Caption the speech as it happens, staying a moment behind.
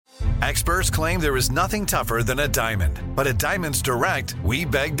Experts claim there is nothing tougher than a diamond. But at Diamonds Direct, we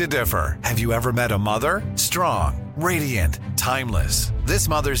beg to differ. Have you ever met a mother? Strong, radiant, timeless. This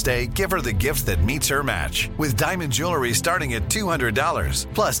Mother's Day, give her the gift that meets her match. With diamond jewelry starting at $200.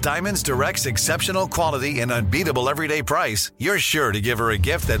 Plus Diamonds Direct's exceptional quality and unbeatable everyday price, you're sure to give her a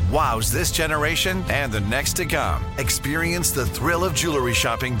gift that wows this generation and the next to come. Experience the thrill of jewelry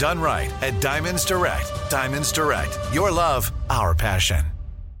shopping done right at Diamonds Direct. Diamonds Direct. Your love, our passion.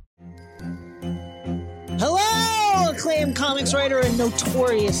 Hello, acclaimed comics writer and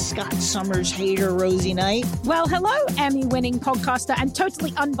notorious Scott Summers hater, Rosie Knight. Well, hello, Emmy-winning podcaster and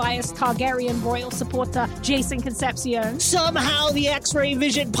totally unbiased Targaryen royal supporter, Jason Concepcion. Somehow the X-Ray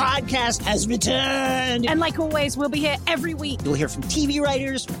Vision podcast has returned. And like always, we'll be here every week. You'll hear from TV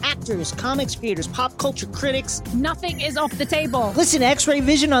writers, actors, comics creators, pop culture critics. Nothing is off the table. Listen to X-Ray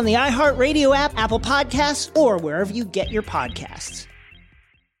Vision on the iHeartRadio app, Apple Podcasts, or wherever you get your podcasts.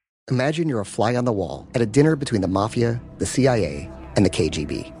 Imagine you're a fly on the wall at a dinner between the Mafia, the CIA, and the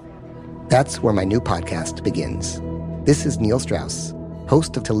KGB. That's where my new podcast begins. This is Neil Strauss,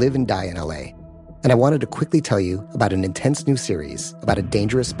 host of To Live and Die in LA, and I wanted to quickly tell you about an intense new series about a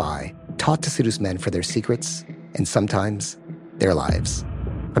dangerous spy taught to seduce men for their secrets and sometimes their lives.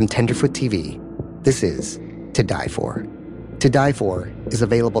 From Tenderfoot TV, this is To Die For. To Die For is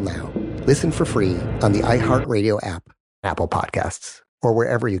available now. Listen for free on the iHeartRadio app, Apple Podcasts, or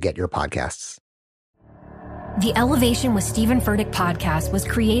wherever you get your podcasts. The Elevation with Stephen Furtick podcast was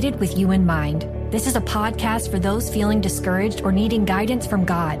created with you in mind. This is a podcast for those feeling discouraged or needing guidance from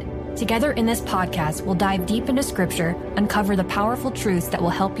God. Together in this podcast, we'll dive deep into Scripture, uncover the powerful truths that will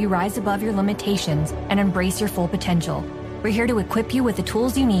help you rise above your limitations and embrace your full potential. We're here to equip you with the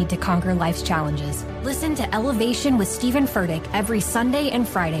tools you need to conquer life's challenges. Listen to Elevation with Stephen Furtick every Sunday and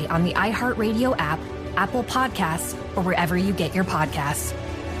Friday on the iHeartRadio app, Apple Podcasts, or wherever you get your podcasts.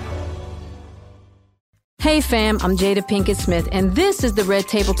 Hey fam, I'm Jada Pinkett Smith, and this is the Red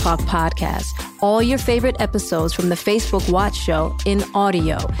Table Talk podcast. All your favorite episodes from the Facebook Watch Show in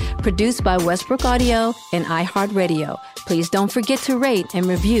audio, produced by Westbrook Audio and iHeartRadio. Please don't forget to rate and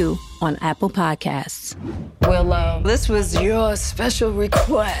review on Apple Podcasts. Willow, this was your special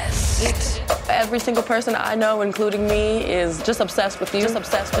request. Every single person I know, including me, is just obsessed with you. Just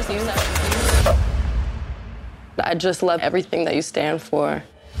obsessed with you. I just love everything that you stand for.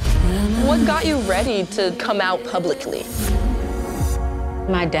 What got you ready to come out publicly?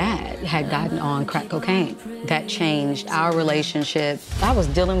 My dad had gotten on crack cocaine. That changed our relationship. I was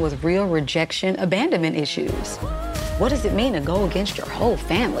dealing with real rejection, abandonment issues. What does it mean to go against your whole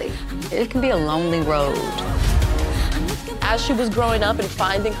family? It can be a lonely road. As she was growing up and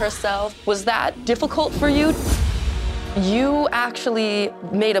finding herself, was that difficult for you? You actually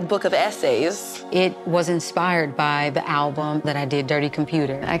made a book of essays. It was inspired by the album that I did, Dirty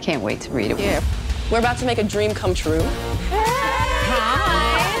Computer. I can't wait to read it. Yeah. We're about to make a dream come true.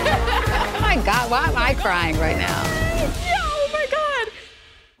 Hi! Oh my God, why am I crying right now? Oh my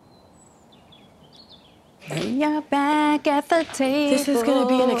God! You're back at the table. This is gonna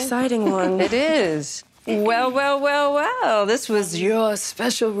be an exciting one. It is. Well. This was your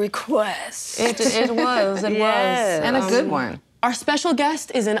special request. It was. And a good one. Our special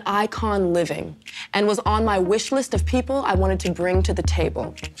guest is an icon living and was on my wish list of people I wanted to bring to the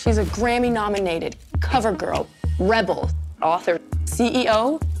table. She's a Grammy-nominated cover girl, rebel, author,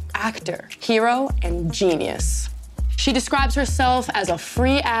 CEO, actor, hero, and genius. She describes herself as a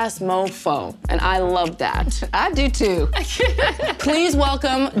free-ass mofo, and I love that. I do too. Please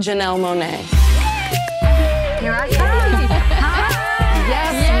welcome Janelle Monáe. Here I come. Hi.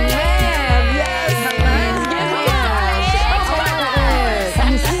 Yes, ma'am. Yes.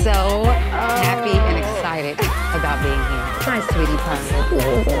 I'm so happy and excited about being here. Hi, sweetie pie.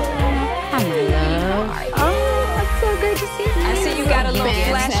 Hi, my love. Oh, it's so good to see you. I see you got a little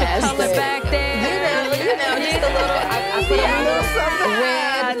flash of color back there. You know, just a little. I put a little something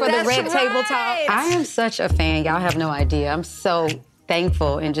red for the Red Table Talk. I am such a fan. Y'all have no idea. I'm so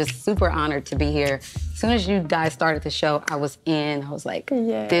thankful and just super honored to be here. As soon as you guys started the show, I was like,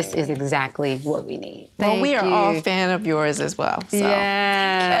 this is exactly what we need. Well, we are all a fan of yours as well. So.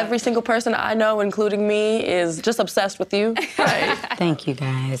 Yeah. Every single person I know, including me, is just obsessed with you. Right. Thank you,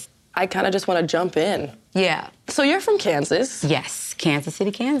 guys. I kind of just want to jump in. Yeah. So you're from Kansas. Yes, Kansas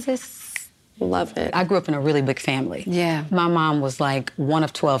City, Kansas. Love it. I grew up in a really big family. Yeah. My mom was like one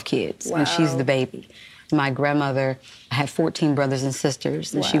of 12 kids, and she's the baby. My grandmother had 14 brothers and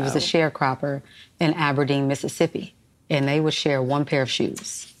sisters, and she was a sharecropper in Aberdeen, Mississippi. And they would share one pair of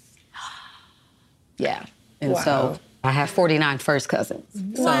shoes. Yeah. And so I have 49 first cousins.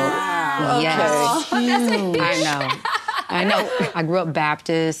 So, yes. That's a huge I know. I know. I grew up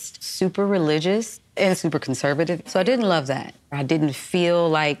Baptist, super religious and super conservative. So I didn't love that. I didn't feel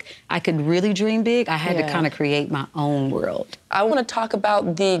like I could really dream big. I had to kind of create my own world. I want to talk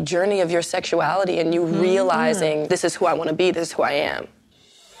about the journey of your sexuality and you realizing this is who I want to be, this is who I am.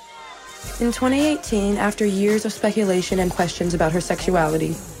 In 2018, after years of speculation and questions about her sexuality,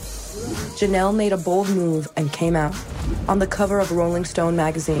 Janelle made a bold move and came out on the cover of Rolling Stone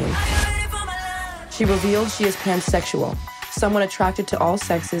magazine. She revealed she is pansexual, someone attracted to all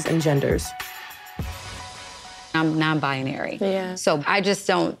sexes and genders. I'm non-binary. Yeah. So I just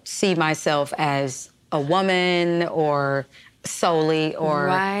don't see myself as a woman or solely or,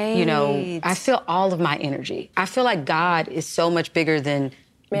 you know, I feel all of my energy. I feel like God is so much bigger than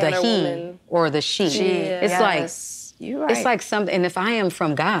Man the or he woman. or the she. It's like, You're right. it's like something, and if I am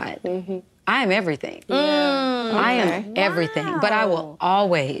from God, I am everything. I am everything. But I will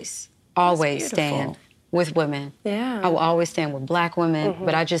always stand with women. Yeah. I will always stand with Black women,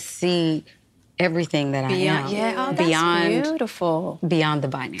 but I just see everything that I am. Yeah, that's beautiful. Beyond the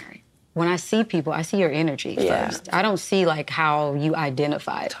binary. When I see people, I see your energy first. I don't see like how you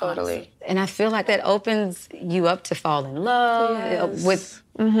identify. Totally. And I feel like that opens you up to fall in love with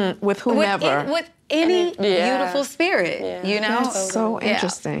whomever. With any beautiful spirit, you know? That's so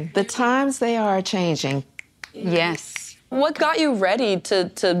interesting. The times they are changing. Yes. What got you ready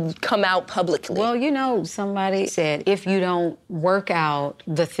to come out publicly? Well, you know, somebody said if you don't work out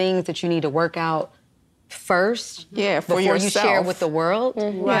the things that you need to work out first, before you share with the world,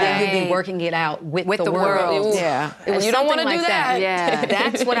 then you'll be working it out with the world. Yeah. It was you don't want to like do that. Yeah.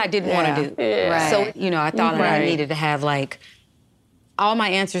 That's what I didn't want to do. Yeah. So, you know, I thought I needed to have like all my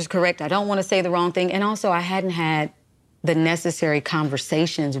answers correct. I don't want to say the wrong thing. And also I hadn't had the necessary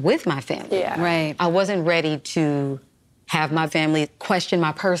conversations with my family. Yeah. Right. I wasn't ready to have my family question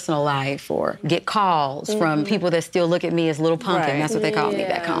my personal life or get calls from people that still look at me as Little Pumpkin. That's what they call me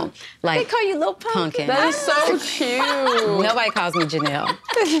back home. Like, They call you Little Pumpkin. That is so cute. Nobody calls me Janelle.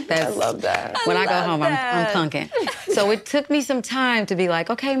 I love that. When I go home, I'm Pumpkin. So it took me some time to be like,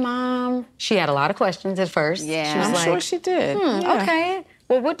 okay, Mom. She had a lot of questions at first. Yeah. She was I'm like, sure she did. Okay.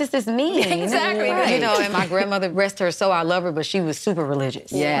 Well, what does this mean? Exactly. You know, and my grandmother, rest her soul, I love her, but she was super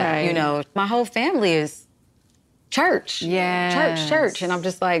religious. Yeah. You know, my whole family is church. Yeah. Church. And I'm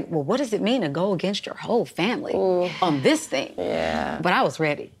just like, well, what does it mean to go against your whole family on this thing? Yeah. But I was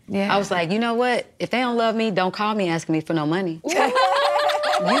ready. Yeah. I was like, you know what? If they don't love me, don't call me asking me for no money.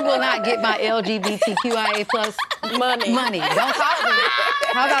 You will not get my LGBTQIA plus money. Don't call me.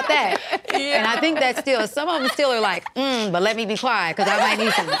 How about that? Yeah. And I think that's still, some of them still are like, but let me be quiet because I might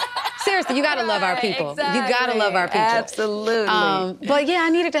need some. Seriously, you gotta love our people. Exactly. You gotta love our people. Absolutely. But yeah, I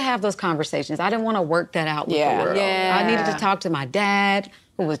needed to have those conversations. I didn't want to work that out with the world. Yeah. I needed to talk to my dad,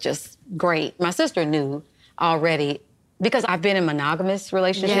 who was just great. My sister knew already because I've been in monogamous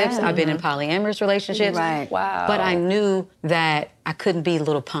relationships. I've been in polyamorous relationships. Right. Wow. But I knew that I couldn't be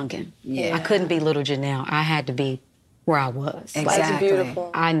Little Pumpkin. I couldn't be Little Janelle. I had to be where I was. That's beautiful.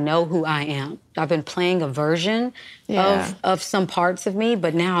 I know who I am. I've been playing a version of some parts of me,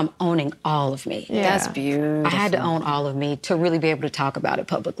 but now I'm owning all of me. Yeah. That's beautiful. I had to own all of me to really be able to talk about it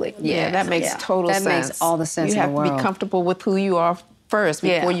publicly. Yeah, that makes total sense. That makes all the sense in the world. You have to be comfortable with who you are first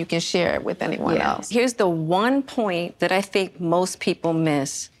before you can share it with anyone else. Here's the one point that I think most people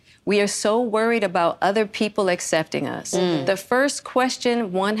miss. We are so worried about other people accepting us. The first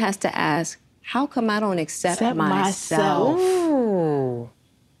question one has to ask, how come I don't accept myself? Ooh.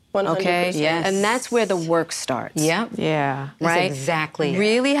 100%. Okay? Yes. And that's where the work starts. Yep. Yeah. Right? That's exactly it.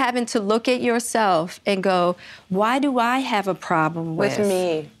 Really having to look at yourself and go, why do I have a problem with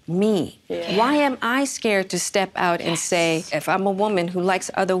me? Yeah. Why am I scared to step out and say, if I'm a woman who likes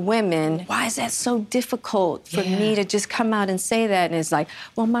other women, why is that so difficult for me to just come out and say that? And it's like,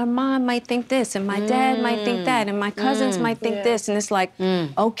 well, my mom might think this, and my dad might think that, and my cousins might think this. And it's like,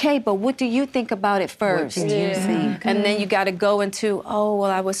 okay, but what do you think about it first? What do you think? And then you got to go into, oh,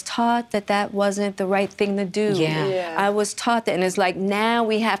 well, I was taught that that wasn't the right thing to do. I was taught that. And it's like, now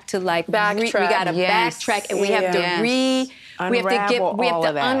we have to like, Backtrack. we got to backtrack, and we have to we have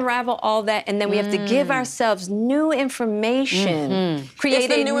to unravel all that, and then we have to give ourselves new information, create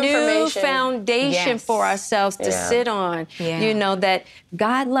a new foundation for ourselves to sit on. You know, that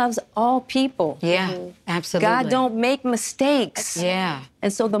God loves all people. Absolutely. God don't make mistakes.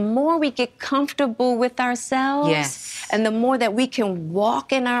 And so the more we get comfortable with ourselves, and the more that we can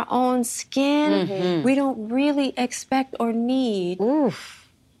walk in our own skin, we don't really expect or need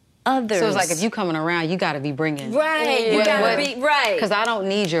others. So it's like if you coming around, you got to be bringing. Right. You got to be right. Because I don't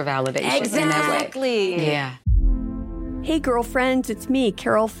need your validation in that way. Exactly. Yeah. Hey, girlfriends, it's me,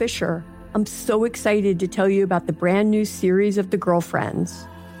 Carol Fisher. I'm so excited to tell you about the brand new series of The Girlfriends.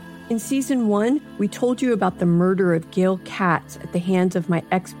 In season 1, we told you about the murder of Gail Katz at the hands of my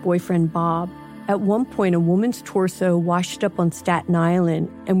ex-boyfriend Bob. At one point, a woman's torso washed up on Staten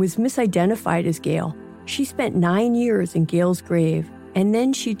Island and was misidentified as Gail. She spent 9 years in Gail's grave, and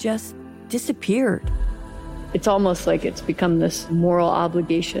then she just disappeared. It's almost like it's become this moral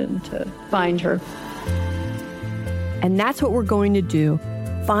obligation to find her. And that's what we're going to do.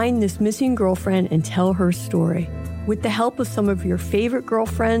 Find this missing girlfriend and tell her story. With the help of some of your favorite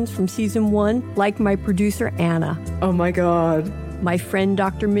girlfriends from season 1, like my producer, Anna. Oh my God. My friend,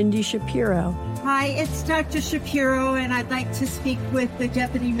 Dr. Mindy Shapiro. Hi, it's Dr. Shapiro, and I'd like to speak with the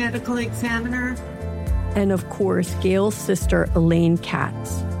Deputy Medical Examiner. And of course, Gail's sister, Elaine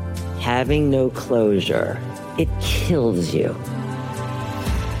Katz. Having no closure, it kills you.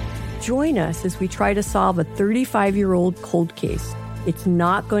 Join us as we try to solve a 35-year-old cold case. It's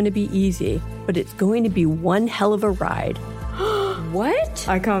not going to be easy, but it's going to be one hell of a ride. What?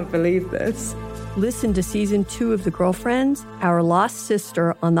 I can't believe this. Listen to season 2 of The Girlfriends, Our Lost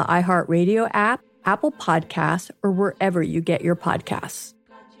Sister on the iHeartRadio app, Apple Podcasts, or wherever you get your podcasts.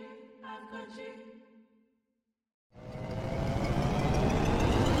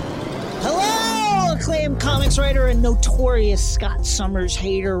 Hello, acclaimed comics writer and notorious Scott Summers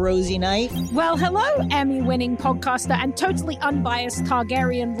hater, Rosie Knight. Well, hello, Emmy-winning podcaster and totally unbiased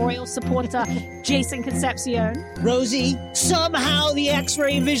Targaryen royal supporter, Jason Concepcion. Rosie, somehow the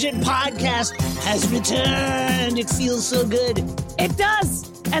X-Ray Vision podcast has returned. It feels so good. It does.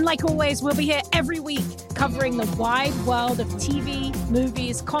 And like always, we'll be here every week covering the wide world of TV,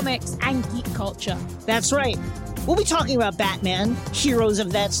 movies, comics, and geek culture. That's right. We'll be talking about Batman, heroes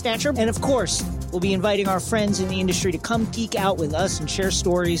of that stature, and of course, we'll be inviting our friends in the industry to come geek out with us and share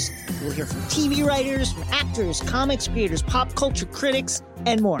stories. We'll hear from TV writers, from actors, comics creators, pop culture critics,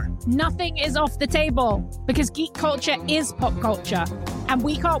 and more. Nothing is off the table because geek culture is pop culture, and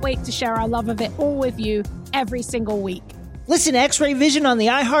we can't wait to share our love of it all with you every single week. Listen to X-Ray Vision on the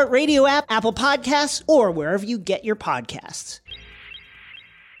iHeartRadio app, Apple Podcasts, or wherever you get your podcasts.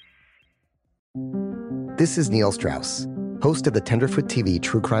 This is Neil Strauss, host of the Tenderfoot TV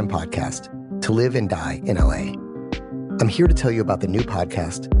true crime podcast, To Live and Die in LA. I'm here to tell you about the new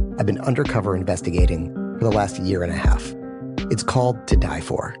podcast I've been undercover investigating for the last year and a half. It's called To Die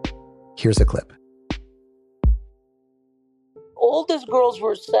For. Here's a clip. All these girls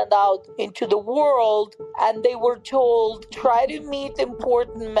were sent out into the world and they were told, try to meet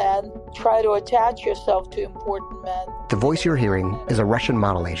important men, try to attach yourself to important men. The voice you're hearing is a Russian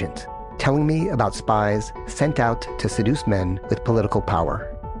model agent telling me about spies sent out to seduce men with political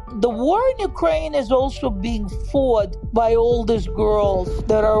power. The war in Ukraine is also being fought by all these girls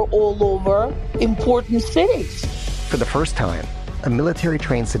that are all over important cities. For the first time, a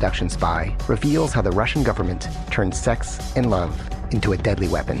military-trained seduction spy reveals how the Russian government turned sex and love into a deadly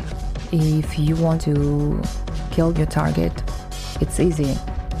weapon. If you want to kill your target, it's easy.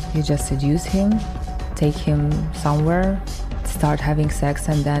 You just seduce him, take him somewhere, start having sex,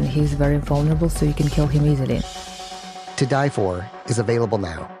 and then he's very vulnerable, so you can kill him easily. To Die For is available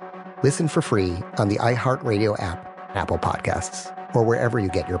now. Listen for free on the iHeartRadio app, Apple Podcasts, or wherever you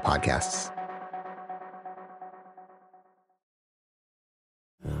get your podcasts.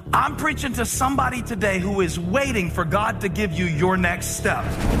 I'm preaching to somebody today who is waiting for God to give you your next step.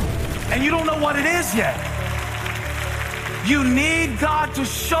 And you don't know what it is yet. You need God to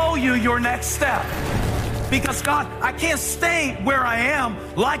show you your next step. Because God, I can't stay where I am,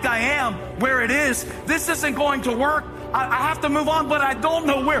 like I am, where it is. This isn't going to work. I have to move on, but I don't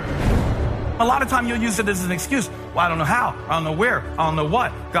know where. A lot of time you'll use it as an excuse. Well, I don't know how. I don't know where. I don't know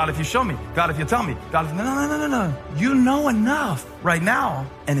what. God, if you show me. God, if you tell me. God, if... No. You know enough right now.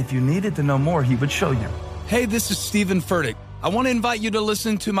 And if you needed to know more, he would show you. Hey, this is Stephen Furtick. I want to invite you to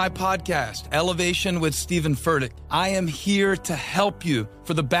listen to my podcast, Elevation with Stephen Furtick. I am here to help you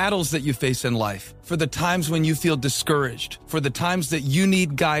for the battles that you face in life, for the times when you feel discouraged, for the times that you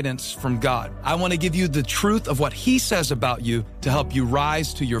need guidance from God. I want to give you the truth of what he says about you to help you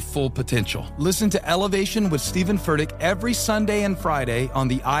rise to your full potential. Listen to Elevation with Stephen Furtick every Sunday and Friday on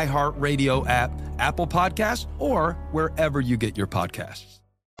the iHeartRadio app, Apple Podcasts, or wherever you get your podcasts.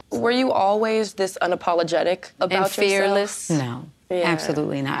 Were you always this unapologetic about and fearless? yourself? No,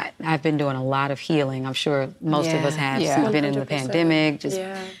 absolutely not. I've been doing a lot of healing. I'm sure most of us have. Yeah. We've been in the pandemic. Just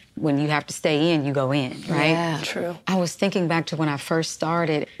when you have to stay in, you go in, right? Yeah, true. I was thinking back to when I first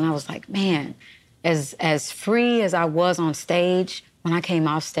started, and I was like, man, as free as I was on stage, when I came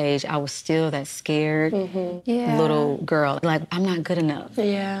off stage, I was still that scared little girl. Like, I'm not good enough.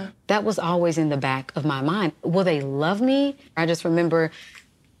 Yeah. That was always in the back of my mind. Will they love me? I just remember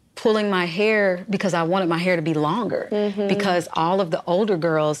pulling my hair because I wanted my hair to be longer. Because all of the older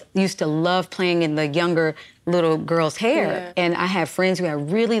girls used to love playing in the younger little girls' hair. And I had friends who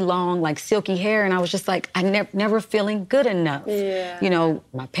had really long, like silky hair, and I was just like, I never feeling good enough. You know,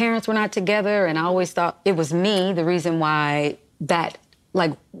 my parents were not together, and I always thought it was me, the reason why that,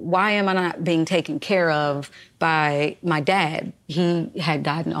 like, why am I not being taken care of by my dad? He had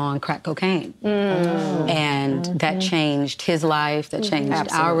gotten on crack cocaine. And that changed his life, that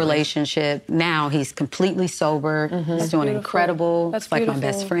changed our relationship. Now he's completely sober. He's doing incredible. That's like my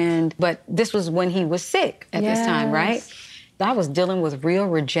best friend. But this was when he was sick at this time, right? I was dealing with real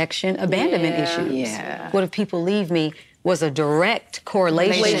rejection, abandonment issues. What if people leave me? Was a direct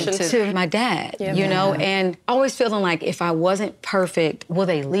correlation to my dad, you know? And always feeling like if I wasn't perfect, will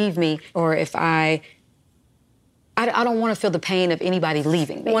they leave me? Or if I don't want to feel the pain of anybody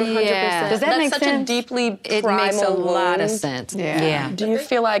leaving me. 100%. Does that make sense? That's such a deeply primal makes a lot of wound. sense. Do you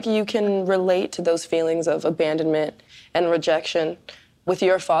feel like you can relate to those feelings of abandonment and rejection with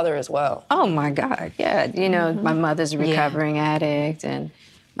your father as well? Oh, my God, yeah. You know, my mother's a recovering addict, and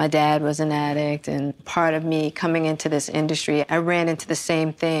my dad was an addict, and part of me coming into this industry, I ran into the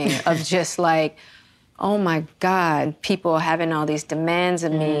same thing of just like, oh my God, people having all these demands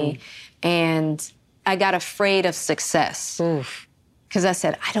of me, and I got afraid of success. Because I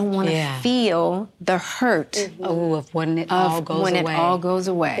said, I don't want to feel the hurt of when it all goes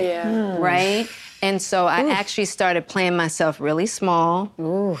away. Right? And so I actually started playing myself really small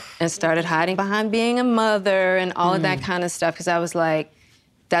and started hiding behind being a mother and all of that kind of stuff, because I was like,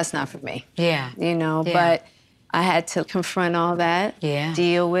 that's not for me. You know, but I had to confront all that,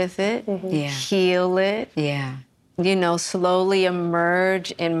 deal with it, heal it. You know, slowly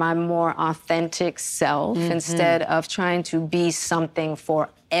emerge in my more authentic self instead of trying to be something for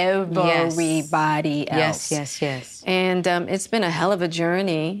everybody else. Yes. And it's been a hell of a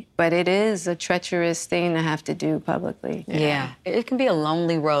journey, but it is a treacherous thing to have to do publicly. It can be a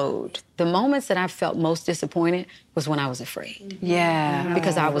lonely road. The moments that I felt most disappointed was when I was afraid.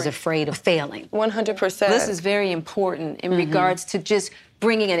 Because I was afraid of failing. 100%. This is very important in regards to just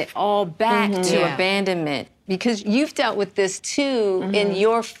bringing it all back to abandonment. Because you've dealt with this too in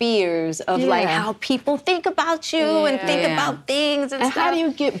your fears of like how people think about you and think about things and stuff. How do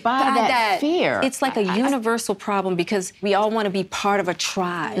you get by that fear? It's like a universal problem because we all want to be part of a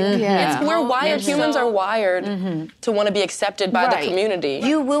tribe. We're wired, humans are wired to want to be accepted by the community.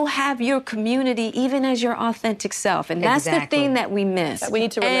 You will have your community even as your authentic self. And that's the thing that we miss. That we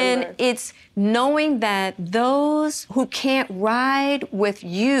need to remember. And it's knowing that those who can't ride with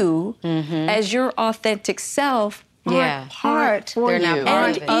you as your authentic self aren't part They're not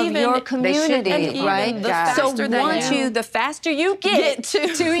part of your community, right? So the faster you get to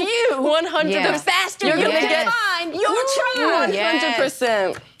you, 100%. the faster you're going to find your tribe.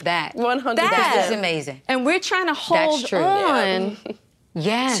 100%. That 100%. That is amazing. And we're trying to hold on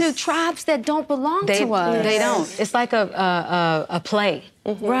to tribes that don't belong to us. They don't. It's like a play.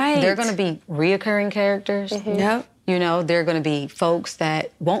 Right. They're going to be reoccurring characters. You know, there are going to be folks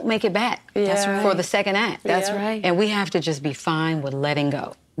that won't make it back for the second act. That's right. And we have to just be fine with letting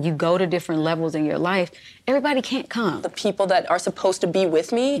go. You go to different levels in your life, everybody can't come. The people that are supposed to be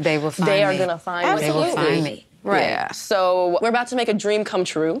with me, they will find me. They are going to find me. They will find me. Right. Yeah. So we're about to make a dream come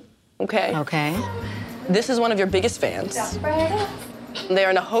true, okay? Okay. This is one of your biggest fans.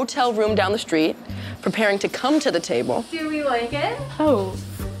 They're in a hotel room down the street, preparing to come to the table. Do we like it? Oh,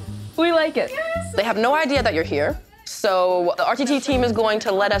 we like it. Yes. They have no idea that you're here. So the RTT team is going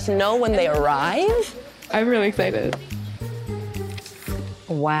to let us know when they arrive. I'm really excited.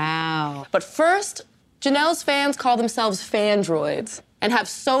 Wow. But first, Janelle's fans call themselves Fandroids and have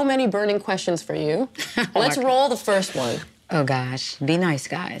so many burning questions for you. Let's roll the first one. Oh gosh, be nice,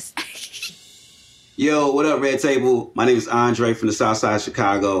 guys. Yo, what up, Red Table? My name is Andre from the South Side of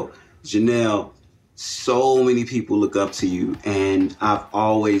Chicago. Janelle, so many people look up to you, and I've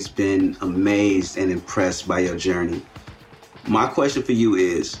always been amazed and impressed by your journey. My question for you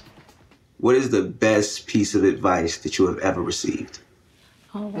is, what is the best piece of advice that you have ever received?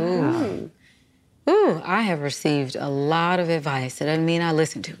 Oh, wow. Ooh, I have received a lot of advice. That doesn't mean I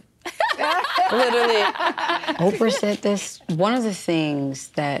listen to it. Literally. Oprah said this. One of the things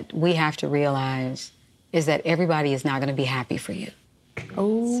that we have to realize is that everybody is not going to be happy for you.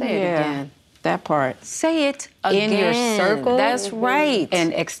 Oh, say it again. That part. Say it again. In your circle. That's right.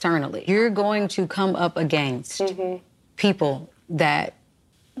 And externally. You're going to come up against people that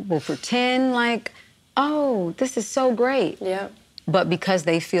will pretend like, oh, this is so great. Yeah. But because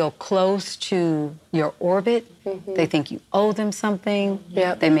they feel close to your orbit, they think you owe them something.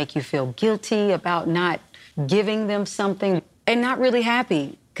 They make you feel guilty about not giving them something and not really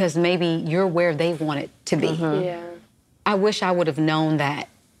happy because maybe you're where they want it to be. Yeah. I wish I would have known that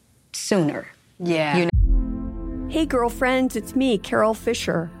sooner. Yeah. You know? Hey, girlfriends, it's me, Carol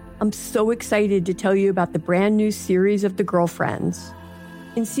Fisher. I'm so excited to tell you about the brand new series of The Girlfriends.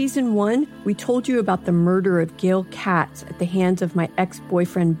 In season 1, we told you about the murder of Gail Katz at the hands of my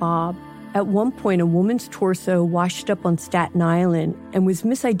ex-boyfriend, Bob. At one point, a woman's torso washed up on Staten Island and was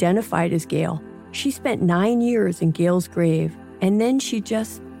misidentified as Gail. She spent 9 years in Gail's grave, and then she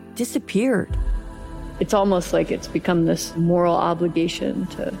just disappeared. It's almost like it's become this moral obligation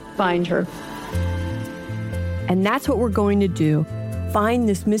to find her. And that's what we're going to do. Find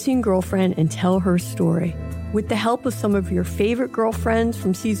this missing girlfriend and tell her story. With the help of some of your favorite girlfriends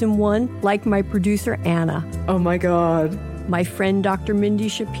from season 1, like my producer, Anna. Oh my God. My friend, Dr. Mindy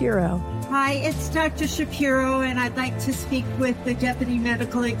Shapiro. Hi, it's Dr. Shapiro, and I'd like to speak with the deputy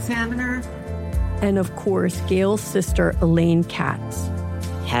medical examiner. And of course, Gail's sister, Elaine Katz.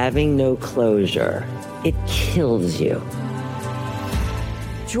 Having no closure, it kills you.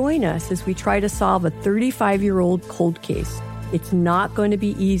 Join us as we try to solve a 35-year-old cold case. It's not going to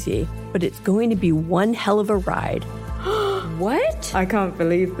be easy, but it's going to be one hell of a ride. What? I can't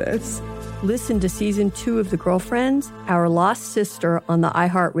believe this. Listen to season 2 of The Girlfriends, Our Lost Sister on the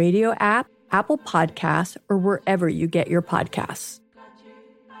iHeartRadio app, Apple Podcasts, or wherever you get your podcasts.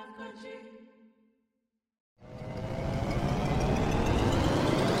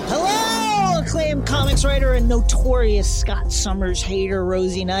 Hello, acclaimed comics writer and notorious Scott Summers hater,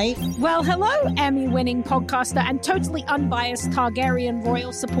 Rosie Knight. Well, hello, Emmy-winning podcaster and totally unbiased Targaryen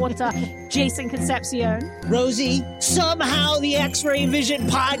royal supporter, Jason Concepcion. Rosie, somehow the X-Ray Vision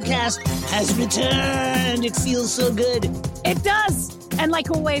podcast has returned. It feels so good. It does. And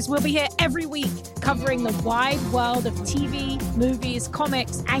like always, we'll be here every week covering the wide world of TV, movies,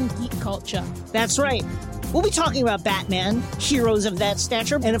 comics, and geek culture. That's right. We'll be talking about Batman, heroes of that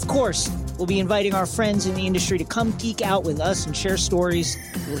stature, and of course, we'll be inviting our friends in the industry to come geek out with us and share stories.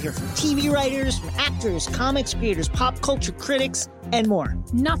 We'll hear from TV writers, from actors, comics creators, pop culture critics, and more.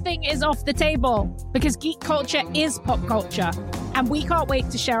 Nothing is off the table because geek culture is pop culture, and we can't wait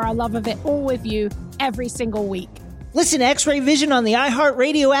to share our love of it all with you every single week. Listen to X-Ray Vision on the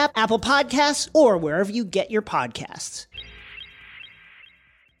iHeartRadio app, Apple Podcasts, or wherever you get your podcasts.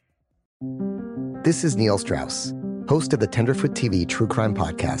 This is Neil Strauss, host of the Tenderfoot TV true crime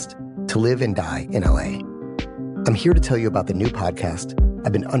podcast, To Live and Die in LA. I'm here to tell you about the new podcast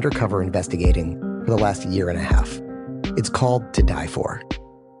I've been undercover investigating for the last year and a half. It's called To Die For.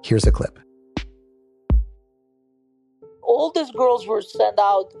 Here's a clip. All these girls were sent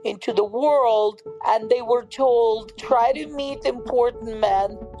out into the world and they were told, try to meet important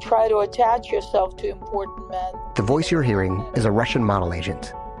men, try to attach yourself to important men. The voice you're hearing is a Russian model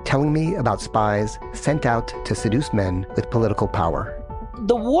agent telling me about spies sent out to seduce men with political power.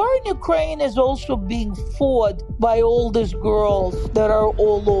 The war in Ukraine is also being fought by all these girls that are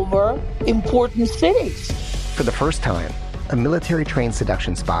all over important cities. For the first time, a military-trained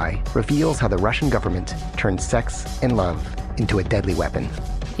seduction spy reveals how the Russian government turned sex and love into a deadly weapon.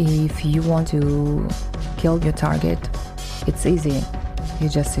 If you want to kill your target, it's easy. You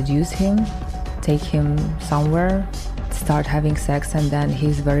just seduce him, take him somewhere, start having sex, and then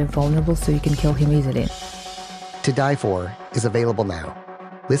he's very vulnerable, so you can kill him easily. To Die For is available now.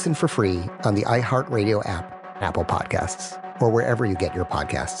 Listen for free on the iHeartRadio app, Apple Podcasts, or wherever you get your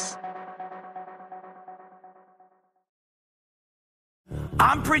podcasts.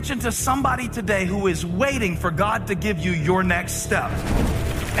 I'm preaching to somebody today who is waiting for God to give you your next step.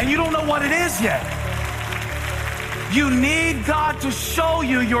 And you don't know what it is yet. You need God to show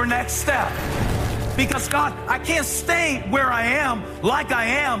you your next step. Because God, I can't stay where I am, like I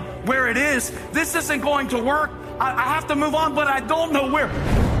am, where it is. This isn't going to work. I have to move on, but I don't know where.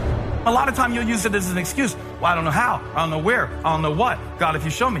 A lot of time you'll use it as an excuse. Well, I don't know how. I don't know where. I don't know what. God, if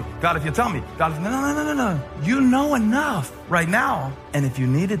you show me. God, if you tell me. God, if... No. You know enough right now. And if you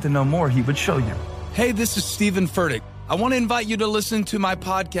needed to know more, he would show you. Hey, this is Stephen Furtick. I want to invite you to listen to my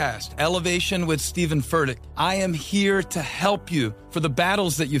podcast, Elevation with Stephen Furtick. I am here to help you for the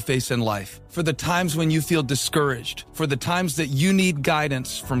battles that you face in life, for the times when you feel discouraged, for the times that you need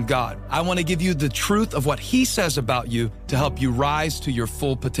guidance from God. I want to give you the truth of what he says about you to help you rise to your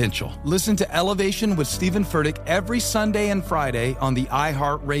full potential. Listen to Elevation with Stephen Furtick every Sunday and Friday on the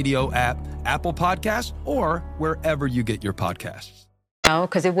iHeartRadio app, Apple Podcasts, or wherever you get your podcasts. No,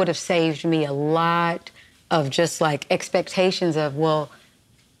 because it would have saved me a lot of just like expectations of, well,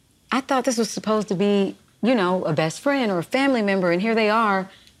 I thought this was supposed to be, you know, a best friend or a family member, and here they are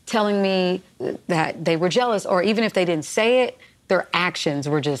telling me that they were jealous, or even if they didn't say it, their actions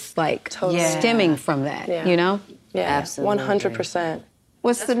were just like stemming from that, you know? Yeah, absolutely. 100%.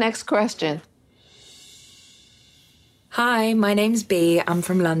 What's the next question? Hi, my name's Bea. I'm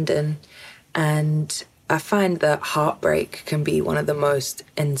from London, and I find that heartbreak can be one of the most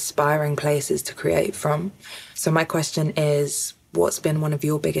inspiring places to create from. So my question is, what's been one of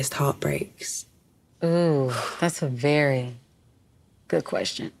your biggest heartbreaks? Ooh, that's a very good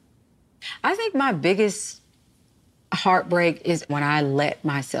question. I think my biggest heartbreak is when I let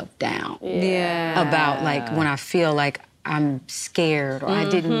myself down. Yeah. About like when I feel like I'm scared or I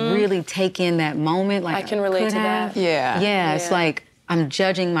didn't really take in that moment. Like I can relate to that. Yeah, it's like I'm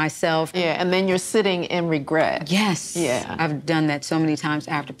judging myself. Yeah, and then you're sitting in regret. Yes. Yeah. I've done that so many times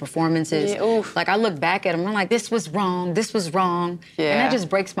after performances. Yeah, oof. Like I look back at them, I'm like, this was wrong. And that just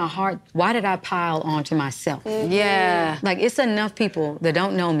breaks my heart. Why did I pile onto myself? Yeah. Like it's enough people that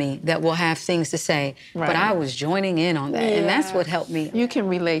don't know me that will have things to say, but I was joining in on that. And that's what helped me. You can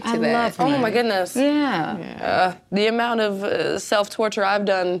relate to I that. love me. Oh my goodness. Yeah. The amount of self-torture I've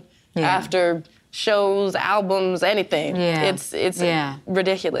done after shows, albums, anything. Yeah. It's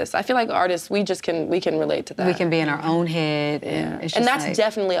ridiculous. I feel like artists, we can relate to that. We can be in our own head. And, it's just and that's like,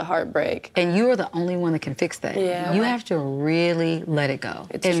 definitely a heartbreak. And you are the only one that can fix that. Yeah. You have to really let it go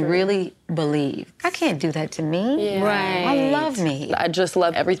and really believe. I can't do that to me. Yeah. Right. I love me. I just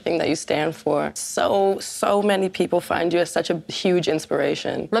love everything that you stand for. So many people find you as such a huge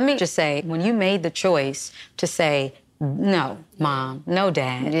inspiration. Let me just say, when you made the choice to say, no, Mom, no,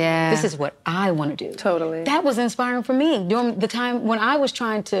 Dad. Yeah. This is what I want to do. Totally. That was inspiring for me during the time when I was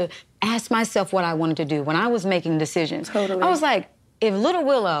trying to ask myself what I wanted to do, when I was making decisions. Totally. I was like, if Little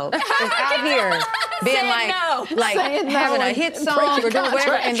Willow is out here being like having a hit song or doing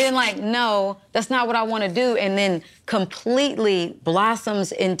whatever, and then like, no, that's not what I want to do, and then completely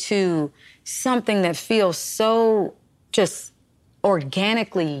blossoms into something that feels so just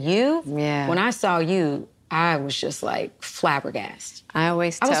organically you. Yeah. When I saw you, I was just like flabbergasted. I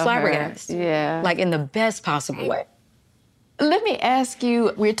was flabbergasted. Yeah. Like in the best possible way. Let me ask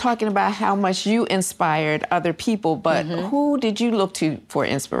you, we're talking about how much you inspired other people, but who did you look to for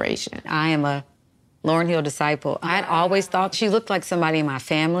inspiration? I am a Lauryn Hill disciple. I had always thought she looked like somebody in my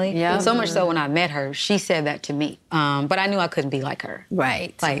family. Yeah. So much so when I met her, she said that to me. But I knew I couldn't be like her.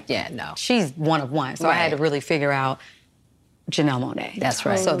 Right. Like, she's one of one. So I had to really figure out Janelle Monáe. That's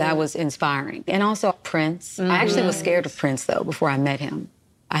right. So that was inspiring. And also Prince. I actually was scared of Prince, though, before I met him.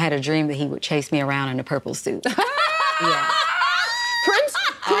 I had a dream that he would chase me around in a purple suit. Prince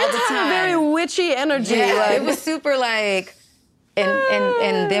had a very witchy energy. Yeah, like. it was super like, and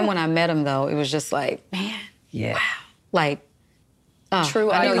then when I met him, though, it was just like, man, wow. Like,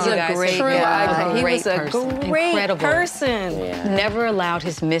 True I know icon. you guys Great said icon. he He was a great Incredible. person. Never allowed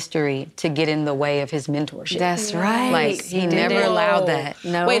his mystery to get in the way of his mentorship. That's right. Like, he never allowed that.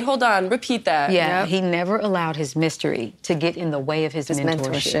 No. Wait, hold on. Repeat that. Yeah, he never allowed his mystery to get in the way of his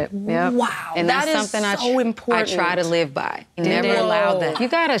mentorship. Yep. Wow. And that that's is something so important. I try to live by. Never allowed that. You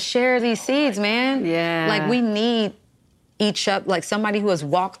gotta share these seeds, man. Yeah. Like, we need each other, like somebody who has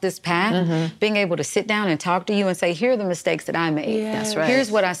walked this path, being able to sit down and talk to you and say, here are the mistakes that I made. Yeah. That's right.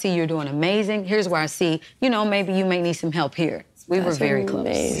 Here's what I see you're doing amazing. Here's where I see, maybe you may need some help here. We were very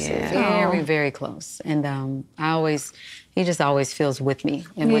close. Very, very close. And he just always feels with me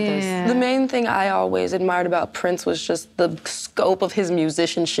and with us. The main thing I always admired about Prince was just the scope of his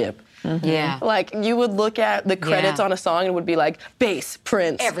musicianship. Yeah. Like, you would look at the credits on a song and it would be like, bass,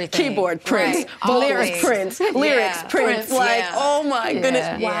 Prince. Everything. Keyboard, Prince. Right. Lyrics, Prince. Lyrics, Prince. Like, oh my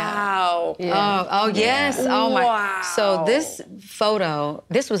goodness. Wow. Yeah. Oh, yes. Oh, my. Wow. So this photo,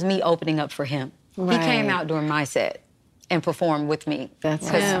 this was me opening up for him. Right. He came out during my set and performed with me. That's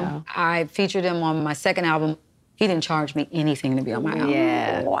him. I featured him on my second album. He didn't charge me anything to be on my album.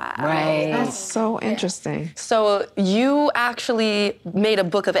 Yeah. Wow. Right. That's so interesting. So you actually made a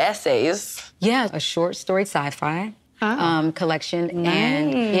book of essays. Yeah, a short story sci-fi collection. Nice.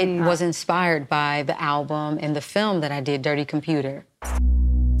 And it was inspired by the album and the film that I did, Dirty Computer.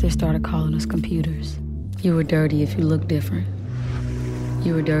 They started calling us computers. You were dirty if you looked different.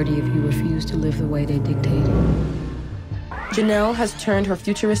 You were dirty if you refused to live the way they dictated. Janelle has turned her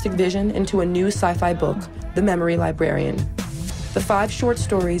futuristic vision into a new sci-fi book, The Memory Librarian. The 5 short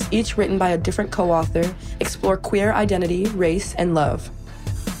stories, each written by a different co-author, explore queer identity, race, and love.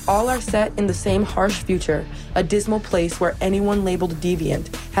 All are set in the same harsh future, a dismal place where anyone labeled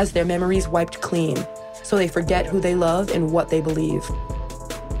deviant has their memories wiped clean, so they forget who they love and what they believe.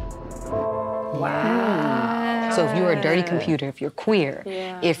 So if you're a dirty computer, if you're queer,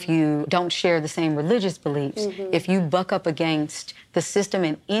 if you don't share the same religious beliefs, if you buck up against the system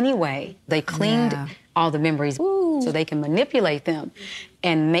in any way, they cleaned all the memories so they can manipulate them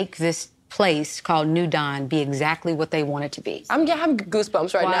and make this place called New Dawn be exactly what they want it to be. I'm having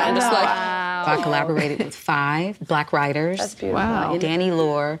goosebumps right now. I'm just like... I collaborated with 5 Black writers. That's beautiful. Wow. Danny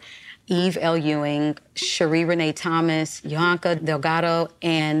Lore, Eve L. Ewing, Cherie Renee Thomas, Yohanka Delgado,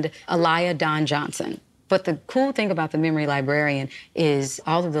 and Aliyah Don Johnson. But the cool thing about The Memory Librarian is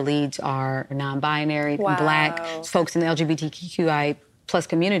all of the leads are non-binary, Black, folks in the LGBTQI plus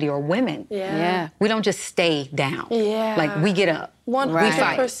community, or women. Yeah. We don't just stay down. Yeah. Like, we get up. 100%. We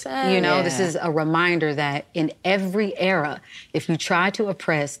fight. You know, this is a reminder that in every era, if you try to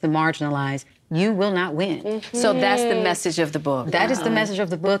oppress the marginalized, you will not win. So that's the message of the book. That is the message of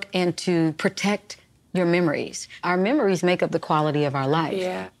the book, and to protect your memories. Our memories make up the quality of our life.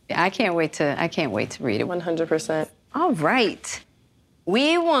 Yeah. I can't wait to read it. 100%. All right.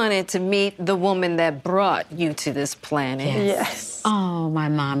 We wanted to meet the woman that brought you to this planet. Yes. Oh, my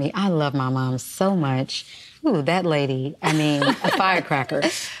mommy. I love my mom so much. Ooh, that lady, I mean, a firecracker.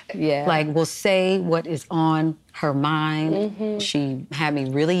 Yeah. Like, will say what is on her mind. She had me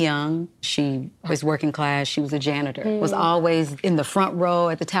really young. She was working class. She was a janitor. Was always in the front row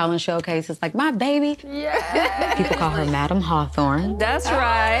at the talent showcases, like, my baby. Yeah. People call her Madam Hawthorne. That's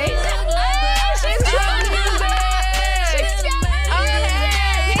right.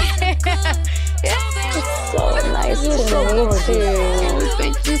 So nice to meet you.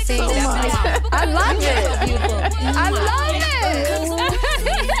 Thank you so much. I love it. I love it.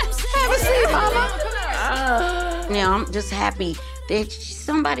 Have a seat, Mama. Now, I'm just happy that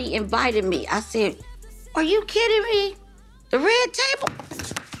somebody invited me. I said, are you kidding me? The red table?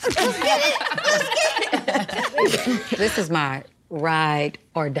 Let's get it. This is my ride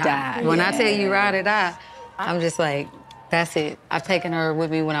or die. When I tell you ride or die, I'm just like, that's it. I've taken her with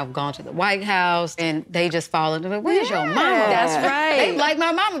me when I've gone to the White House, and they just fall into it. Where's your mama? That's right. They like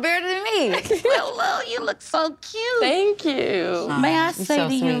my mama better than me. Well, you look so cute. Thank you. May I say so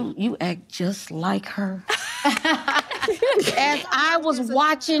to you, sweet. you act just like her. As I was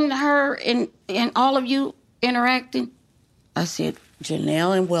watching her and all of you interacting, I said,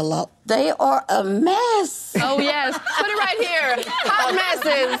 Janelle and Willow, they are a mess. Oh, yes. Put it right here. Hot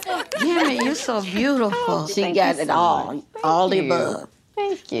messes. Jimmy, you're so beautiful. She got it all the above.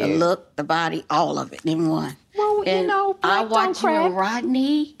 Thank you. The look, the body, all of it in one. Well, and I watched you and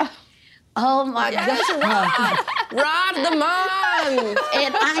Rodney. Oh, my God. Rod the mom.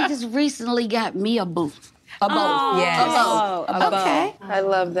 And I just recently got me a boo. A bow. Oh, yes. A bow. Okay. I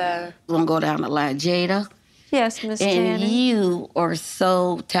love that. We're going to go down the line. Jada. Yes, Miss And Janet. you are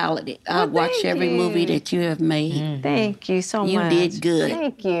so talented. I watched every movie that you have made. Thank you so You much. did good.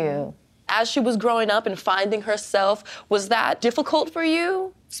 Thank you. As she was growing up and finding herself, was that difficult for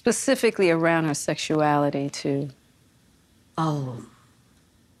you? Specifically around her sexuality, too. Oh.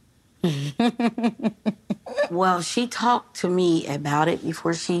 Well, she talked to me about it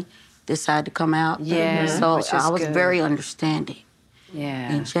before she decided to come out. Yeah, So which is I was good. very understanding.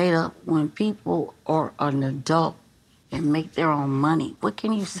 Yeah. And Jada, when people are an adult and make their own money, what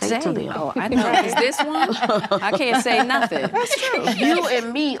can you say to them? Oh, I know. Is this one? I can't say nothing. That's true. You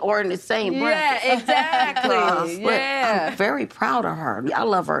and me are in the same bracket. Yeah, exactly. But Yeah. I'm very proud of her. I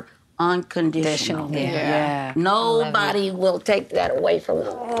love her unconditionally. Yeah. Nobody will take that away from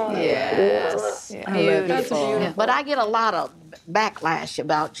her. Yes. Beautiful. But I get a lot of backlash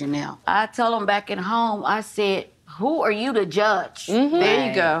about Janelle. I tell them back at home, I said, who are you to judge? There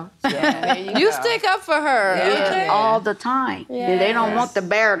you go. Yeah. You stick up for her. Yeah. All the time. Yes. They don't want the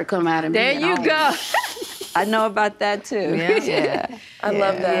bear to come out of me. There at you all. go. I know about that, too. Yeah. I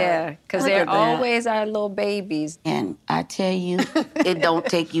love that. Yeah, because Look they're at that. always our little babies. And I tell you, it don't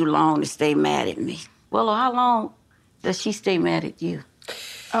take you long to stay mad at me. Willow, how long does she stay mad at you?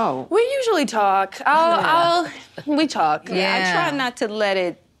 Oh. We usually talk. We talk. Yeah, I try not to let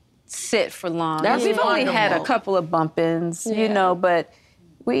it sit for long. That's We've only had a wonderful. couple of bump-ins, you know, but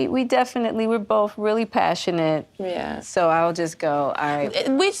we definitely, we're both really passionate. Yeah. So I'll just go, all right.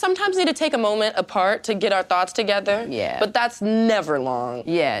 We sometimes need to take a moment apart to get our thoughts together. Yeah. But that's never long.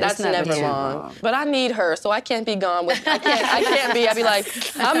 Yeah, it's That's never never too long. long. But I need her, so I can't be gone with. I can't be. I'd be like,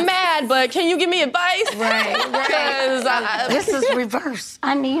 I'm mad, but can you give me advice? Right. Because This is reverse.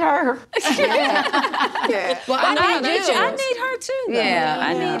 I need her. Well, I need you. I need her too, though. Yeah,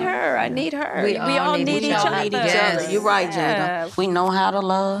 I need her. I need her. We all need each other. Yes. You're right, Jada. We know how to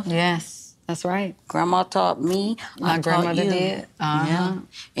love. Yes, that's right. Grandma taught me. My I grandmother taught you. did. Yeah.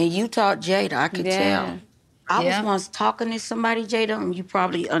 And you taught Jada. I could tell. I was once talking to somebody, Jada, and you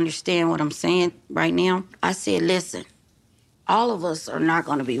probably understand what I'm saying right now. I said, listen, all of us are not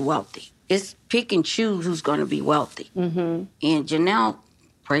going to be wealthy. It's pick and choose who's going to be wealthy. And Janelle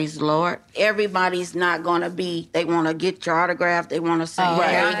Praise the Lord. Everybody's not going to be, they want to get your autograph, they want to say,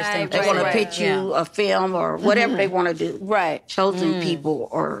 they want to pitch you a film or whatever they want to do. Right. Chosen people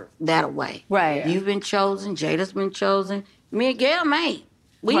are that way. Right. You've been chosen, Jada's been chosen. Me and Gail ain't.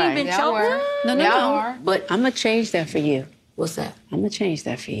 We ain't been chosen. No. But I'm going to change that for you. What's that? I'm going to change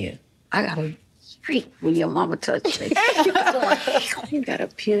that for you. I got a streak when your mama touched me. You got a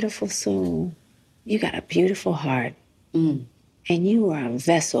beautiful soul. You got a beautiful heart. And you are a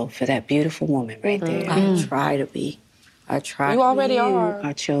vessel for that beautiful woman right there. I try to be. I try. You already you are.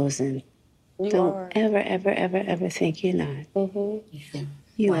 are chosen. Don't ever think you're not.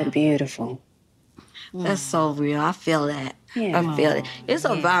 You are beautiful. That's so real. I feel that. Yeah. I feel it. It's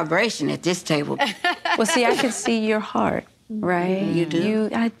a vibration at this table. Well, see, I can see your heart, right? You do?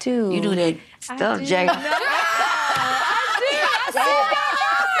 I do. You do that stuff, Jada.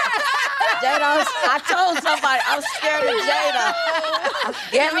 Jada, I told somebody I'm scared of Jada.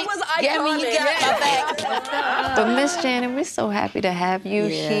 Gabby, you got my back. But Miss Janet, we're so happy to have you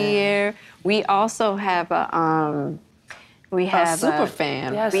here. We also have a super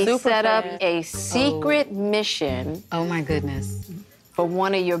fan. Yeah, we set up a secret mission. Oh my goodness. For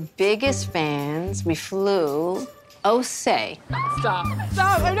one of your biggest fans. We flew Osei. Stop.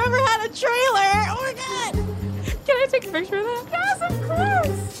 I've never had a trailer. Oh my God. Can I take a picture of that? Yes, of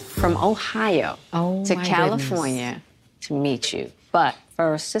course. From Ohio to my California to meet you. But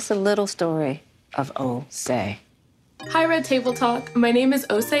first, just a little story of Osei. Hi, Red Table Talk. My name is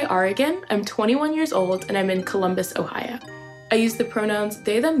Osei Oregon. I'm 21 years old, and I'm in Columbus, Ohio. I use the pronouns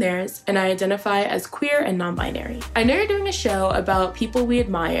they, them, theirs, and I identify as queer and non-binary. I know you're doing a show about people we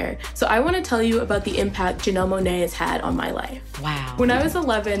admire, so I want to tell you about the impact Janelle Monáe has had on my life. Wow. When I was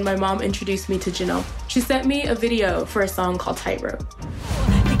 11, my mom introduced me to Janelle. She sent me a video for a song called Tightrope.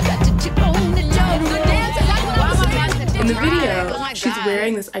 In the video, she's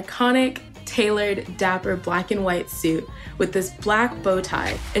wearing this iconic, tailored, dapper black and white suit with this black bow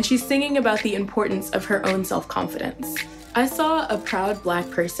tie, and she's singing about the importance of her own self-confidence. I saw a proud Black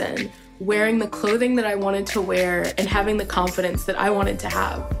person wearing the clothing that I wanted to wear and having the confidence that I wanted to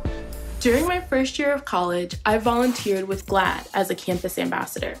have. During my first year of college, I volunteered with GLAAD as a campus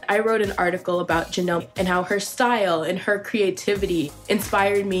ambassador. I wrote an article about Janelle and how her style and her creativity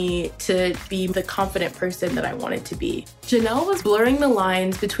inspired me to be the confident person that I wanted to be. Janelle was blurring the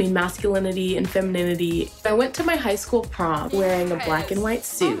lines between masculinity and femininity. I went to my high school prom wearing a black and white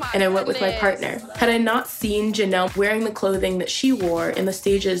suit, and I went with my partner. Had I not seen Janelle wearing the clothing that she wore in the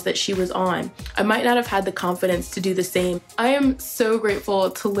stages that she was on, I might not have had the confidence to do the same. I am so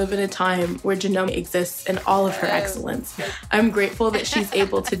grateful to live in a time where Janelle exists in all of her excellence. I'm grateful that she's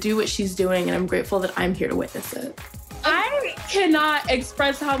able to do what she's doing, and I'm grateful that I'm here to witness it. I cannot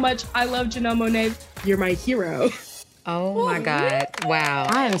express how much I love Janelle Monáe. You're my hero. Oh my God. Wow.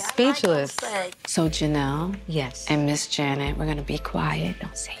 I am speechless. So Janelle, yes, and Miss Janet, we're gonna be quiet.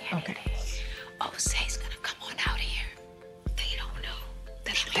 Don't say anything. Okay. Osei's gonna come on out here. They don't know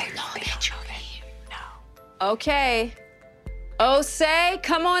that you're here. No. Okay. Osei,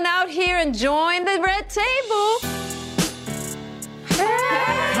 come on out here and join the red table.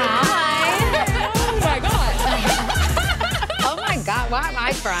 Hi. Oh my God. Oh my God, why am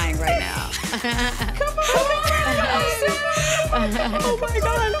I crying right now? Come on. Oh my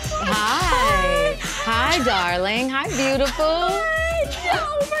God. Hi. Hi, darling. Hi, beautiful.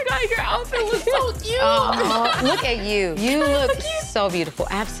 Oh my God, your outfit looks so cute. Oh, look at you. You look so beautiful.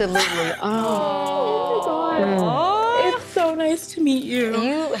 Absolutely. Oh my God. It's so nice to meet you.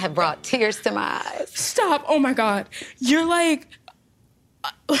 You have brought tears to my eyes. Stop. Oh my God. You're like,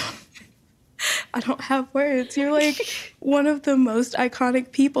 I don't have words. You're like one of the most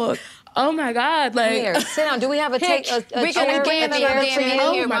iconic people. Oh my God. Like, here, sit down. Do we have a chair? We're gonna get another chair.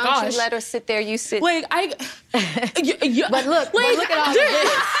 Oh my gosh. You let her sit there. You sit. Like, But look at all of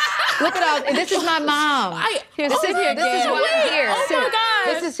this. Look at all. This is my mom. Here, sit here. This is why I'm here. Oh my God.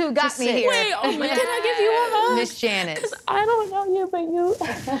 This is who got me here. Wait, oh my, can I give you a hug? Miss Janet. Because I don't know you, but you.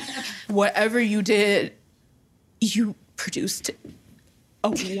 Whatever you did, you produced a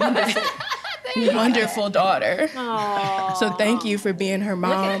wonderful, wonderful daughter. Aww. So thank you for being her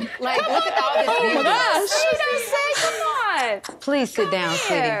mom. Look at all this. Oh my gosh. Come on. Please sit down,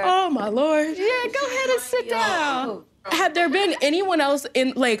 sweetie. Oh my Lord. Yeah, go ahead and sit down. Had there been anyone else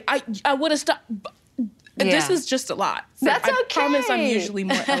in, like, I would have stopped. Yeah. This is just a lot. So That's okay. I promise I'm usually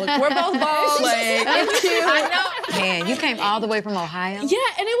more eloquent. We're both balls. It's cute. I know. Man, you came all the way from Ohio?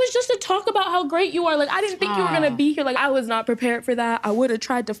 Yeah, and it was just to talk about how great you are. Like, I didn't think you were going to be here. Like, I was not prepared for that. I would have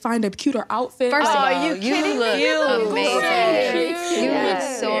tried to find a cuter outfit. First of all, you you look amazing. You look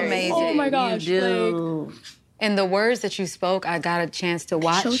so amazing. Oh, my gosh. You do. And the words that you spoke, I got a chance to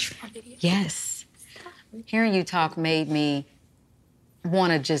watch. Yes. Hearing you talk made me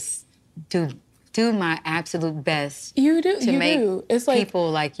want to just do my absolute best. To make It's like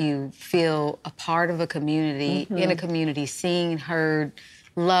people like you feel a part of a community, in a community, seen, heard,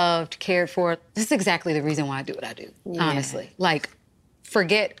 loved, cared for. This is exactly the reason why I do what I do, honestly. Like,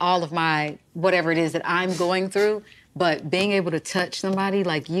 forget all of my whatever it is that I'm going through, but being able to touch somebody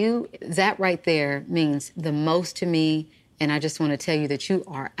like you, that right there means the most to me. And I just want to tell you that you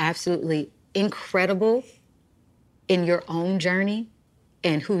are absolutely incredible in your own journey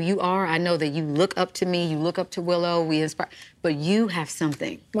and who you are. I know that you look up to me, you look up to Willow, we inspire, but you have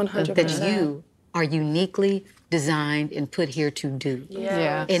something 100%. that you are uniquely designed and put here to do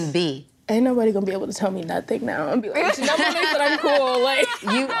and be. Ain't nobody gonna be able to tell me nothing now. I'm be like, Janelle thinks that I'm cool. Like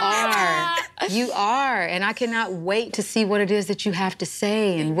You are, and I cannot wait to see what it is that you have to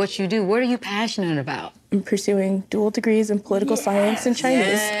say and what you do. What are you passionate about? I'm pursuing dual degrees in political science and Chinese.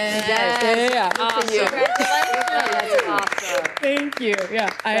 Yes. Awesome. That's awesome. Thank you. Yeah,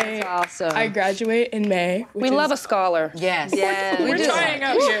 That's awesome. I graduate in May. We love a scholar. Yes. We're trying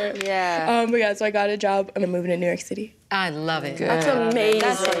out here. Yeah. But yeah, so I got a job and I'm moving to New York City. I love it. Good. That's amazing.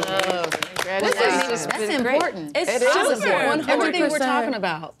 That's important. It's super. important. Everything we're talking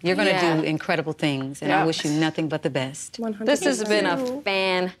about. You're going to do incredible things, and I wish you nothing but the best. 100%. This has been a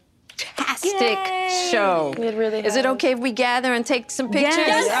fantastic show. It really Is it okay if we gather and take some pictures?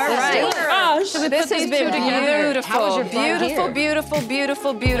 Yes. All right. Should we This put has these been two together? beautiful. How was your beautiful, here? beautiful,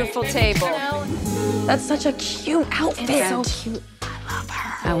 beautiful, beautiful table. That's such a cute outfit. It's so cute. I love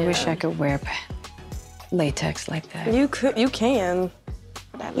her. I wish I could wear latex like that. You can.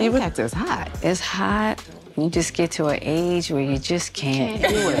 That latex is hot. It's hot. You just get to an age where you just can't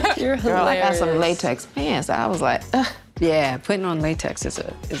do it. You're Girl, I got some hilarious. latex pants. I was like, ugh. Yeah, putting on latex is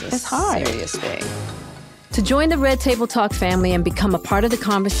a serious thing. To join the Red Table Talk family and become a part of the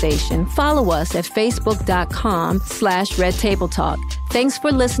conversation, follow us at facebook.com/Red Table Talk. Thanks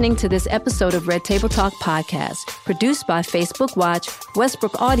for listening to this episode of Red Table Talk podcast, produced by Facebook Watch,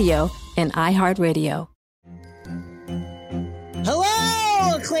 Westbrook Audio, and iHeartRadio.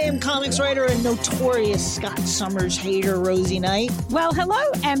 Hello, acclaimed comics writer and notorious Scott Summers hater, Rosie Knight. Well, hello,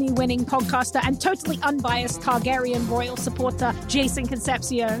 Emmy-winning podcaster and totally unbiased Targaryen royal supporter, Jason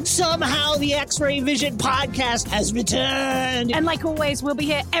Concepcion. Somehow the X-Ray Vision podcast has returned. And like always, we'll be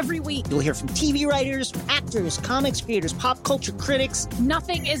here every week. You'll hear from TV writers, actors, comics creators, pop culture critics.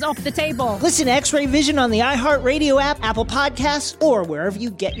 Nothing is off the table. Listen to X-Ray Vision on the iHeartRadio app, Apple Podcasts, or wherever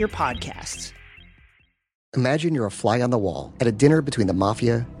you get your podcasts. Imagine you're a fly on the wall at a dinner between the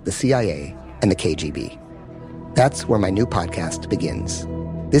Mafia, the CIA, and the KGB. That's where my new podcast begins.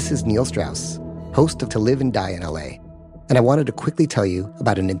 This is Neil Strauss, host of To Live and Die in LA, and I wanted to quickly tell you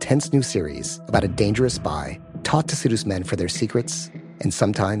about an intense new series about a dangerous spy taught to seduce men for their secrets and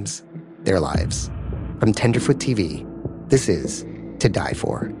sometimes their lives. From Tenderfoot TV, this is To Die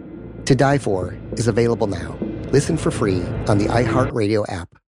For. To Die For is available now. Listen for free on the iHeartRadio app,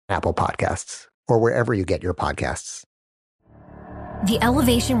 Apple Podcasts, or wherever you get your podcasts. The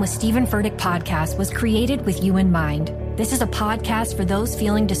Elevation with Stephen Furtick podcast was created with you in mind. This is a podcast for those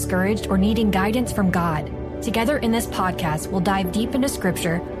feeling discouraged or needing guidance from God. Together in this podcast, we'll dive deep into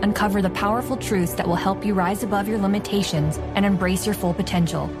Scripture, uncover the powerful truths that will help you rise above your limitations and embrace your full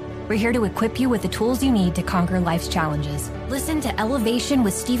potential. We're here to equip you with the tools you need to conquer life's challenges. Listen to Elevation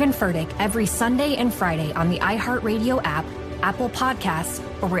with Stephen Furtick every Sunday and Friday on the iHeartRadio app, Apple Podcasts,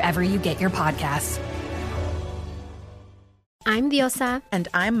 or wherever you get your podcasts. I'm Diosa. And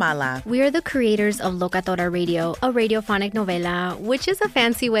I'm Mala. We are the creators of Locatora Radio, a radiophonic novela, which is a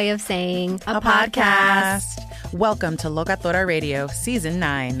fancy way of saying a podcast. Welcome to Locatora Radio, Season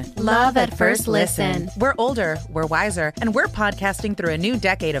 9. Love at first listen. We're older, we're wiser, and we're podcasting through a new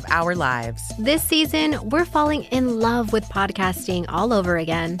decade of our lives. This season, we're falling in love with podcasting all over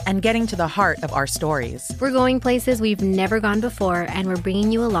again. And getting to the heart of our stories. We're going places we've never gone before, and we're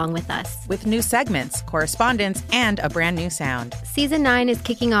bringing you along with us. With new segments, correspondence, and a brand new sound. Season 9 is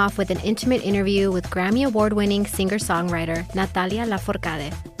kicking off with an intimate interview with Grammy Award-winning singer-songwriter Natalia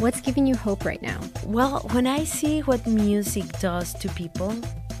Lafourcade. What's giving you hope right now? Well, when I see what music does to people,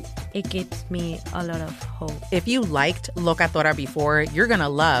 it gives me a lot of hope. If you liked Locatora before, you're going to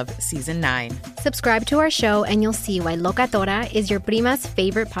love Season 9. Subscribe to our show and you'll see why Locatora is your prima's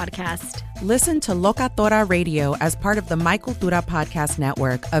favorite podcast. Listen to Locatora Radio as part of the My Cultura Podcast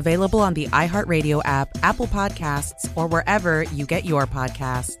Network, available on the iHeartRadio app, Apple Podcasts, or wherever you get your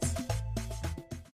podcasts.